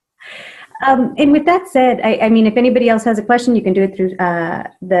 And with that said, I mean, if anybody else has a question, you can do it through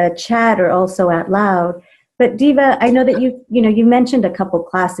the chat or also out loud. But Diva, I know that you mentioned a couple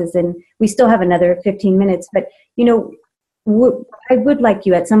classes, and we still have another 15 minutes. But I would like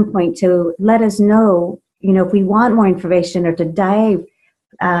you at some point to let us know, if we want more information or to dive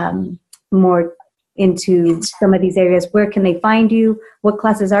more into some of these areas. Where can they find you? What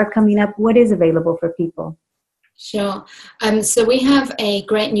classes are coming up? What is available for people? Sure. So we have a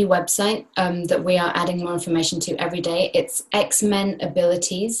great new website that we are adding more information to every day. It's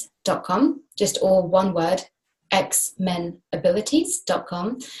xmenabilities.com, just all one word,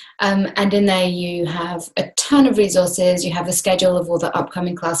 xmenabilities.com. And in there you have a ton of resources. You have the schedule of all the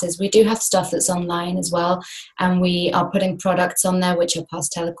upcoming classes. We do have stuff that's online as well. And we are putting products on there, which are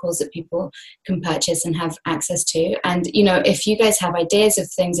past telecalls that people can purchase and have access to. And, if you guys have ideas of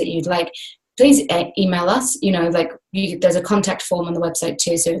things that you'd like, please email us. There's a contact form on the website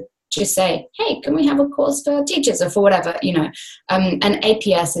too. So just say, hey, can we have a course for teachers or for whatever, and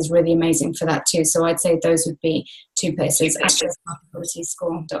APS is really amazing for that too. So I'd say those would be two places,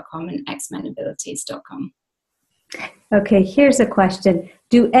 accesspossibilitiesschool.com and xmenabilities.com. Okay, here's a question.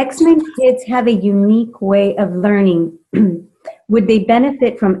 Do X-Men kids have a unique way of learning? Would they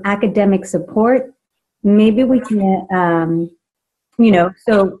benefit from academic support? Maybe we can,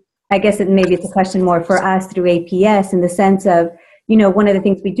 so I guess maybe it's a question more for us through APS, in the sense of, one of the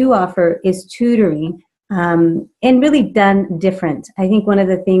things we do offer is tutoring, and really done different. I think one of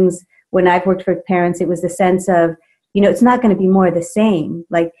the things when I've worked with parents, it was the sense of, it's not going to be more of the same.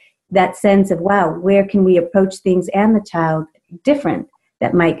 Like that sense of, wow, where can we approach things and the child different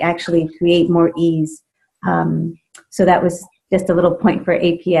that might actually create more ease? So that was just a little point for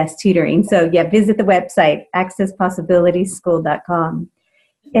APS tutoring. So yeah, visit the website, accesspossibilitiesschool.com.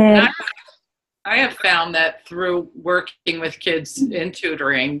 And I have found that through working with kids in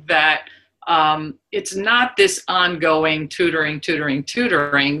tutoring that it's not this ongoing tutoring,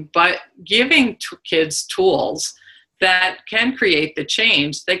 but giving kids tools that can create the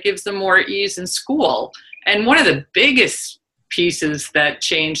change that gives them more ease in school. And one of the biggest pieces that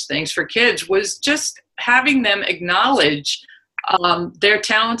changed things for kids was just having them acknowledge their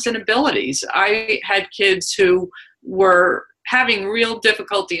talents and abilities. I had kids who were having real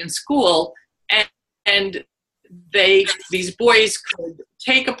difficulty in school, and these boys could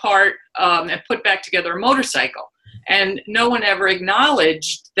take apart and put back together a motorcycle, and no one ever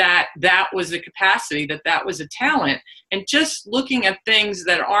acknowledged that was a capacity, that was a talent. And just looking at things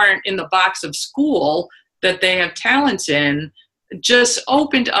that aren't in the box of school that they have talents in, just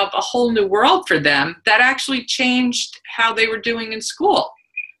opened up a whole new world for them that actually changed how they were doing in school.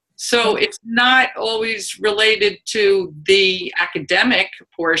 So it's not always related to the academic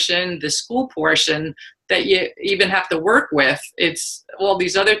portion, the school portion that you even have to work with. It's all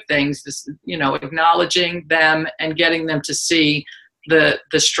these other things, this, acknowledging them and getting them to see the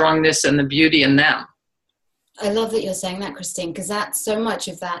strongness and the beauty in them. I love that you're saying that, Christine, because so much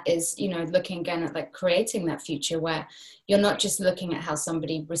of that is, looking again at like creating that future where you're not just looking at how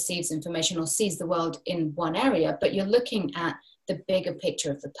somebody receives information or sees the world in one area, but you're looking at the bigger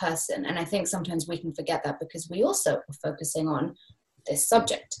picture of the person. And I think sometimes we can forget that because we also are focusing on this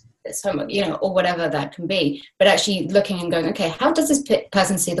subject, this homework, or whatever that can be, but actually looking and going, okay, how does this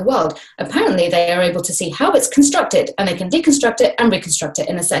person see the world? Apparently they are able to see how it's constructed, and they can deconstruct it and reconstruct it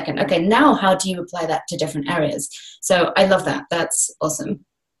in a second. Okay, now how do you apply that to different areas? So I love that. That's awesome.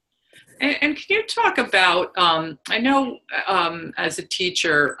 And can you talk about, I know as a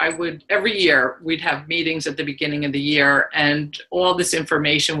teacher, every year we'd have meetings at the beginning of the year, and all this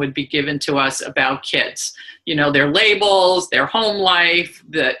information would be given to us about kids, their labels, their home life,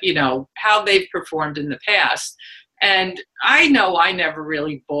 how they've performed in the past. And I know I never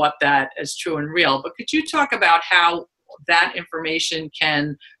really bought that as true and real, but could you talk about how that information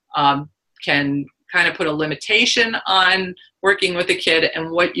can kind of put a limitation on working with a kid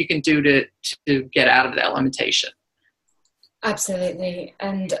and what you can do to get out of that limitation? Absolutely.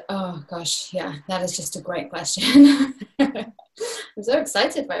 And oh gosh, yeah, that is just a great question. I'm so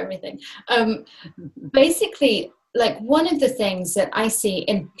excited by everything. Basically, like one of the things that I see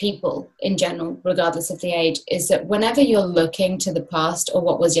in people in general, regardless of the age, is that whenever you're looking to the past or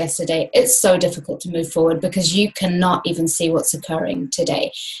what was yesterday, it's so difficult to move forward because you cannot even see what's occurring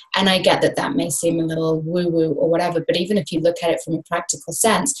today. And I get that may seem a little woo-woo or whatever, but even if you look at it from a practical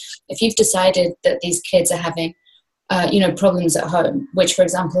sense, if you've decided that these kids are having problems at home, which, for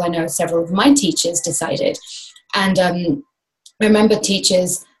example, I know several of my teachers decided. And I remember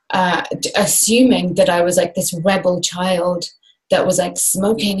teachers assuming that I was like this rebel child that was like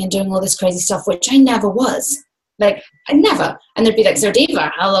smoking and doing all this crazy stuff, which I never was. Like, I never. And they'd be like, so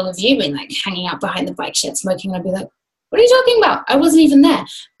Diva, how long have you been like hanging out behind the bike shed smoking? And I'd be like, what are you talking about? I wasn't even there.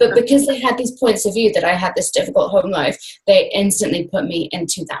 But because they had these points of view that I had this difficult home life, they instantly put me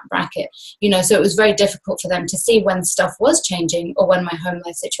into that bracket. So it was very difficult for them to see when stuff was changing or when my home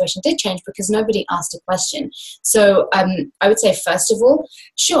life situation did change because nobody asked a question. So I would say, first of all,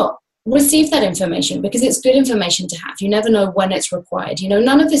 sure, receive that information because it's good information to have. You never know when it's required.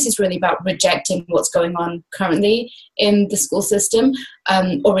 None of this is really about rejecting what's going on currently in the school system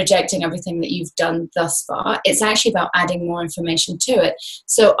or rejecting everything that you've done thus far. It's actually about adding more information to it.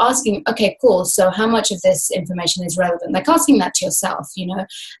 So asking, okay, cool, so how much of this information is relevant? Like asking that to yourself,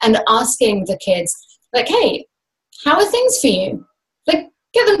 and asking the kids, like, hey, how are things for you? Like,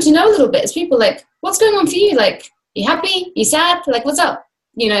 get them to know a little bit. It's people like, what's going on for you? Like, you happy? You sad? Like, what's up?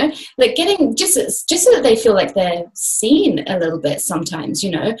 Like getting just so that they feel like they're seen a little bit sometimes,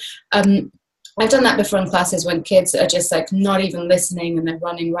 I've done that before in classes when kids are just like not even listening and they're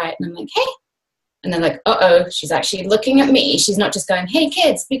running right. And I'm like, hey, and they're like, uh-oh, she's actually looking at me. She's not just going, hey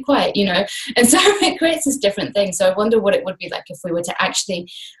kids, be quiet, And so it creates this different thing. So I wonder what it would be like if we were to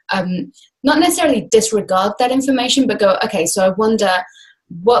actually not necessarily disregard that information, but go, okay, so I wonder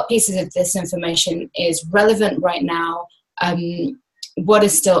what pieces of this information is relevant right now, what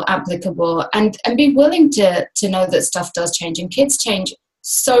is still applicable, and be willing to know that stuff does change, and kids change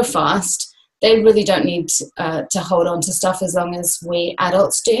so fast. They really don't need to hold on to stuff as long as we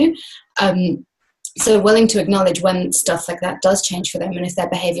adults do. So willing to acknowledge when stuff like that does change for them, and if their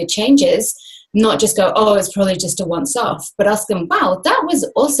behavior changes, not just go, oh, it's probably just a once off, but ask them, wow, that was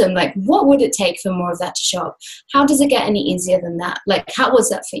awesome. Like, what would it take for more of that to show up? How does it get any easier than that? Like, how was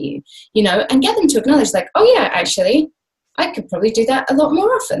that for you? And get them to acknowledge, like, oh yeah, actually, I could probably do that a lot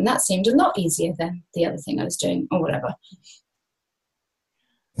more often. That seemed a lot easier than the other thing I was doing or whatever.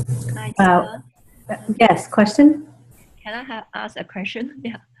 Wow. Yes, question? Can I ask a question?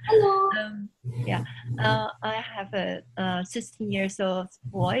 Yeah. Hello. I have a 16 years old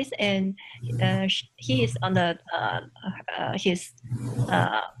boy, and he is on the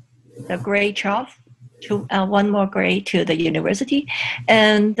grade 12 to one more grade to the university,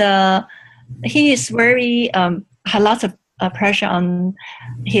 and he is very had lots of pressure on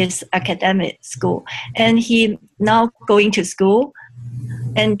his academic school, and he now going to school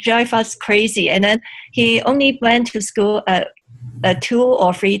and drive us crazy. And then he only went to school 2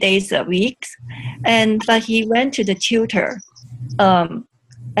 or 3 days a week, but he went to the tutor, help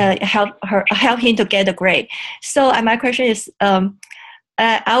him to get a grade. So my question is,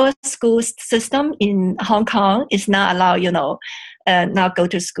 our school system in Hong Kong is not allowed, not go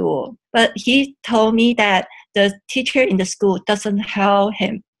to school. But he told me that the teacher in the school doesn't help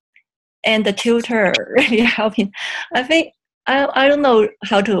him, and the tutor really help him. I think I don't know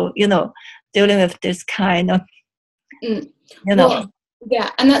how to, dealing with this kind of, Well, yeah,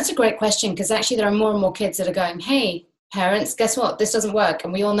 and that's a great question, because actually there are more and more kids that are going, hey, parents, guess what? This doesn't work,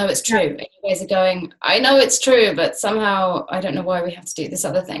 and we all know it's true. And you guys are going, I know it's true, but somehow I don't know why we have to do this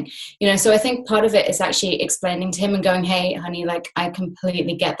other thing. So I think part of it is actually explaining to him and going, hey, honey, like, I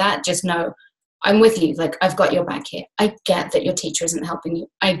completely get that. Just know I'm with you. Like, I've got your back here. I get that your teacher isn't helping you.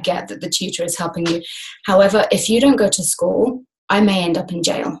 I get that the tutor is helping you. However, if you don't go to school, I may end up in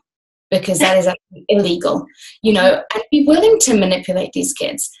jail, because that is actually illegal, and be willing to manipulate these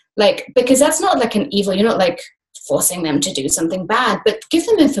kids. Like, because that's not like an evil, you're not like forcing them to do something bad, but give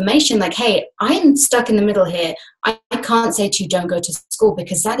them information like, hey, I'm stuck in the middle here. I can't say to you, don't go to school,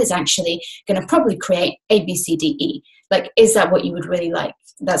 because that is actually going to probably create A, B, C, D, E. Like, is that what you would really like?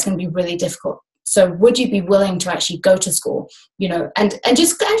 That's going to be really difficult. So would you be willing to actually go to school, and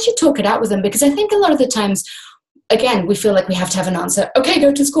just actually talk it out with them? Because I think a lot of the times, again, we feel like we have to have an answer. Okay,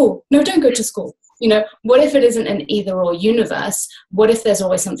 go to school. No, don't go to school. What if it isn't an either or universe? What if there's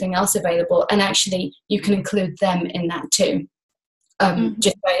always something else available? And actually, you can include them in that too.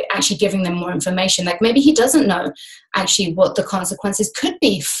 Just by actually giving them more information. Like, maybe he doesn't know actually what the consequences could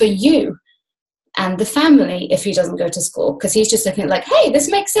be for you and the family if he doesn't go to school, because he's just looking at like, hey, this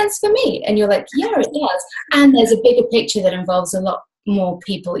makes sense for me. And you're like, yeah, it does. And there's a bigger picture that involves a lot more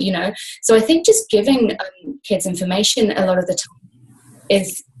people, So I think just giving kids information a lot of the time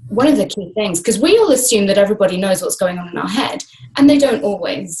is one of the key things, because we all assume that everybody knows what's going on in our head, and they don't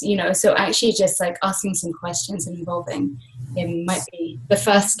always, So actually just like asking some questions and involving him might be the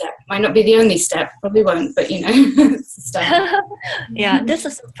first step. Might not be the only step, probably won't, but it's a step. Yeah, this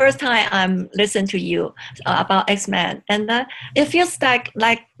is the first time I'm listening to you about X-Men, and it feels like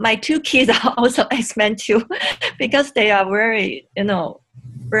my two kids are also X-Men too, because they are very,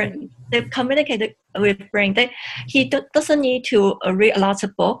 they communicate with brain. He doesn't need to read lots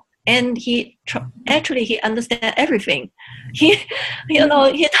of books, and he understands everything. He's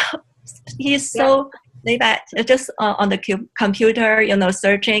so laid back, just on the computer,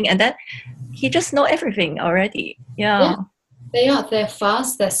 searching, and then he just know everything already. Yeah. They're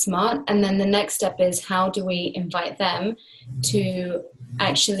fast, they're smart, and then the next step is, how do we invite them to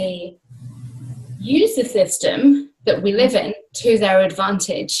actually use the system that we live in to their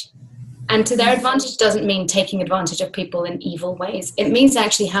advantage? And to their advantage doesn't mean taking advantage of people in evil ways. It means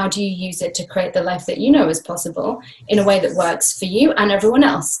actually, how do you use it to create the life that you know is possible in a way that works for you and everyone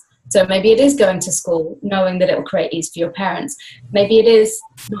else? So maybe it is going to school, knowing that it will create ease for your parents. Maybe it is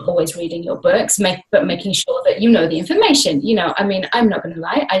not always reading your books, but making sure that you know the information. I'm not going to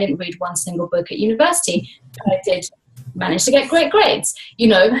lie. I didn't read one single book at university, but I did manage to get great grades,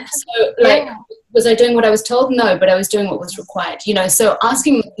 So, like, was I doing what I was told? No, but I was doing what was required, So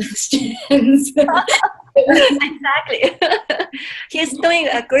asking questions. Exactly. He's doing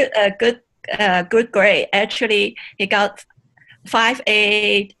a good grade. Actually, he got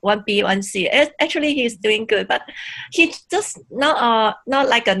 5A, 1B, 1C. Actually, he's doing good, but he's just not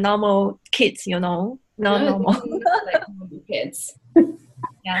like a normal kids, Not normal. Like normal kids.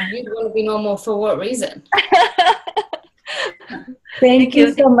 Yeah, you want to be normal for what reason? Thank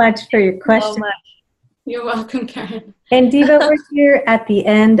you so much for your question. So much. You're welcome, Karen. And Diva, we're here at the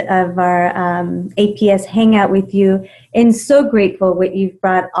end of our APS Hangout with you, and so grateful what you've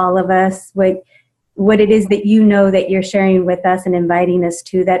brought all of us, what it is that that you're sharing with us and inviting us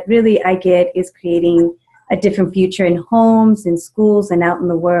to, that really I get is creating a different future in homes, in schools, and out in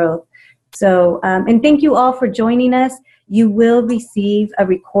the world. So, and thank you all for joining us. You will receive a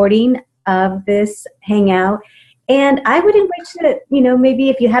recording of this Hangout. And I would invite you to, maybe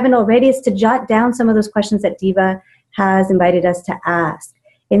if you haven't already, is to jot down some of those questions that Diva has invited us to ask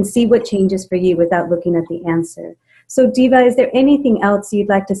and see what changes for you without looking at the answer. So Diva, is there anything else you'd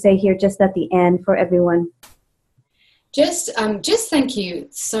like to say here just at the end for everyone? Just thank you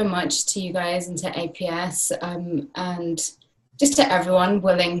so much to you guys and to APS and just to everyone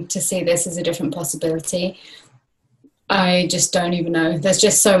willing to see this as a different possibility. I just don't even know. There's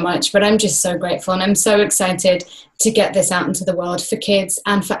just so much, but I'm just so grateful, and I'm so excited to get this out into the world for kids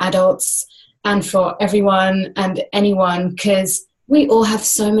and for adults and for everyone and anyone, because we all have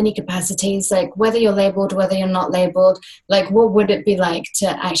so many capacities, like whether you're labeled, whether you're not labeled, like what would it be like to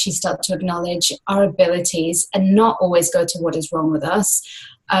actually start to acknowledge our abilities and not always go to what is wrong with us?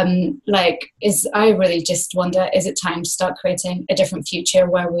 I really just wonder, is it time to start creating a different future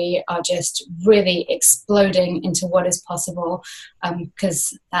where we are just really exploding into what is possible?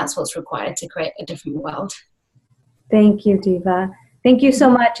 Because that's what's required to create a different world. Thank you, Diva. Thank you so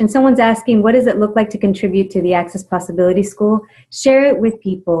much. And someone's asking, what does it look like to contribute to the Access Possibility School? Share it with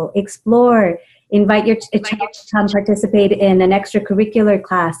people, explore, invite your child to come participate in an extracurricular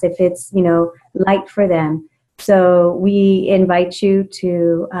class if it's, light for them. So we invite you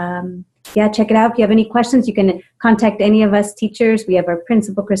to, check it out. If you have any questions, you can contact any of us teachers. We have our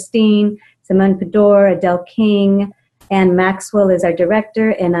principal, Christine, Simone Pador, Adele King, and Maxwell is our director,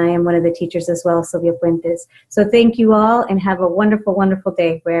 and I am one of the teachers as well, Sylvia Puentes. So thank you all, and have a wonderful, wonderful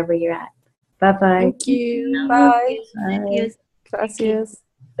day wherever you're at. Bye-bye. Thank you. Bye. Thank you. Gracias.